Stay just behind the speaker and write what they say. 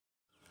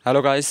Hello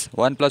guys,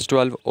 OnePlus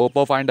 12,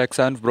 Oppo Find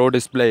X7 Pro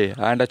display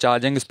and a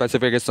charging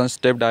specifications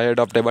tipped ahead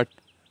of debut.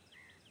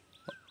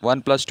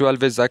 OnePlus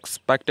 12 is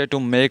expected to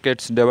make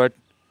its debut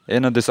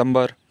in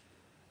December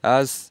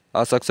as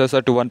a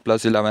successor to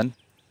OnePlus 11.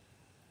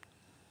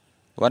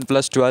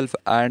 OnePlus 12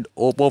 and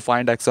Oppo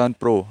Find X7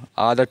 Pro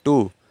are the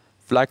two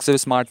flagship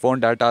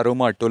smartphones that are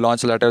rumored to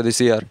launch later this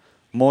year,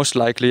 most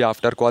likely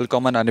after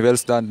Qualcomm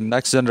unveils the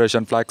next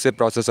generation flagship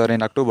processor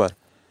in October.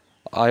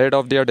 Ahead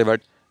of their debut,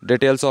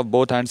 details of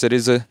both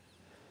handsets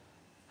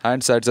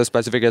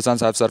specifications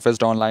have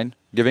surfaced online,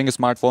 giving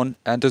smartphone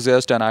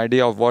enthusiasts an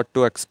idea of what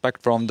to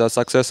expect from the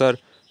successor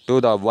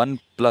to the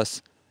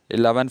OnePlus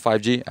 11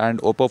 5G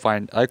and Oppo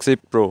Find X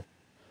Pro.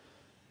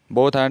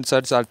 Both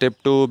handsets are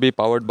tipped to be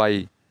powered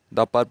by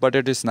the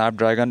purported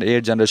Snapdragon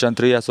 8 Generation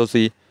 3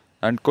 SoC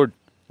and could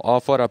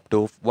offer up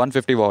to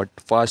 150-watt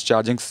fast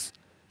charging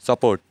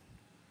support.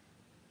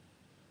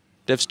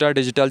 Tipster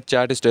Digital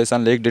Chat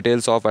Station leaked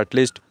details of at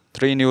least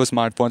three new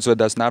smartphones with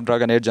the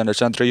Snapdragon 8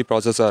 Generation 3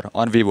 processor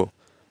on Vivo.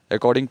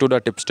 According to the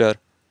tipster,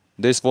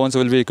 these phones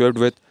will be equipped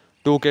with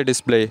 2K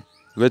display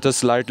with a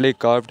slightly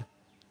curved,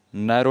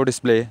 narrow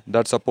display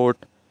that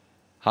support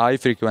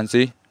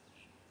high-frequency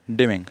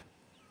dimming.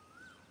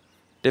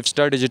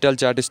 Tipster Digital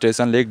Chat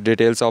Station leaked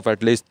details of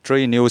at least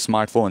three new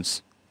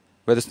smartphones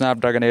with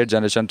Snapdragon 8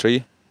 Generation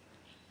 3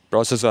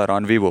 processor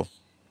on Vivo.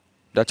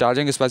 The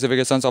charging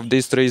specifications of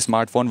these three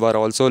smartphones were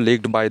also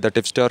leaked by the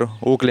tipster,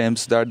 who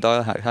claims that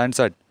the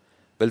handset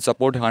will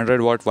support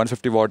 100-watt,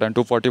 150-watt, and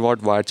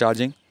 240-watt wire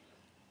charging.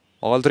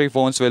 All three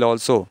phones will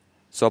also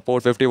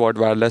support 50-watt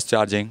wireless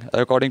charging,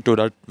 according to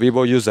the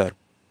Vivo user.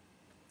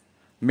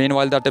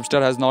 Meanwhile, the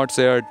tipster has not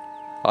shared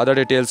other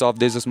details of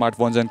these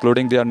smartphones,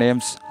 including their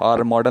names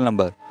or model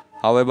number.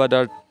 However,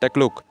 the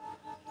TechLook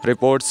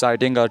report,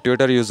 citing a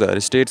Twitter user,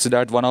 states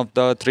that one of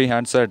the three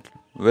handsets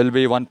will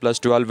be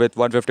OnePlus 12 with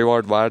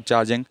 150-watt wire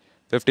charging,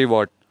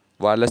 50-watt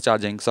wireless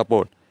charging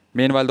support.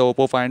 Meanwhile, the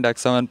Oppo Find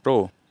X7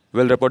 Pro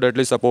will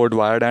reportedly support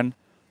wired and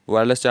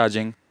wireless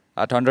charging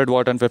at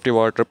 100-watt and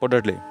 50-watt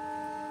reportedly.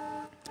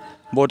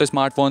 Both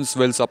smartphones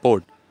will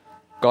support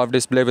curved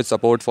display with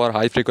support for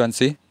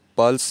high-frequency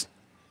pulse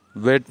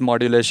width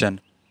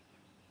modulation,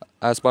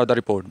 as per the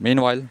report.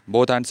 Meanwhile,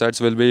 both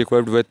handsets will be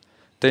equipped with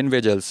thin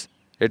bezels.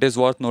 It is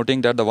worth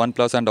noting that the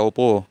OnePlus and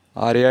Oppo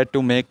are yet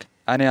to make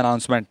any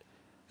announcement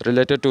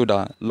related to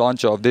the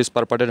launch of this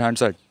purported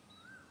handset.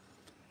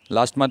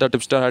 Last month, the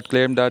tipster had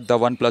claimed that the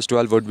OnePlus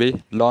 12 would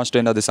be launched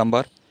in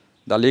December.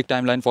 The leaked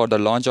timeline for the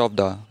launch of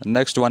the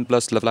next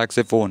OnePlus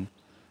flagship phone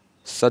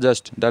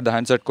suggests that the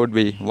handset could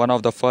be one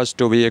of the first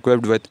to be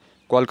equipped with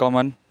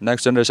Qualcomm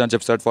next generation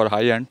chipset for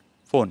high-end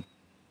phone.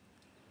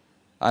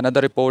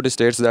 Another report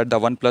states that the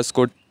OnePlus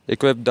could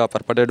equip the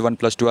purported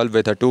OnePlus 12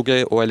 with a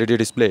 2K OLED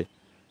display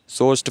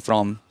sourced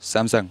from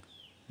Samsung.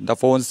 The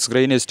phone's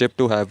screen is tipped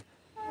to have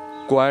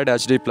Quad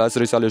HD Plus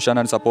resolution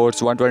and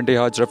supports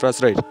 120Hz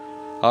refresh rate.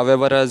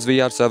 However, as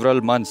we are several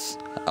months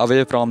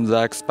away from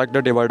the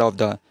expected debut of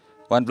the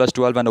OnePlus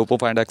 12 and Oppo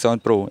Find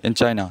X7 Pro in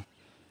China,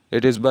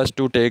 it is best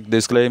to take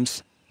these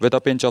claims with a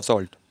pinch of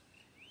salt.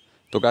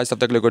 तो guys, तब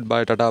तक के लिए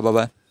goodbye, Tata, bye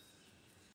bye.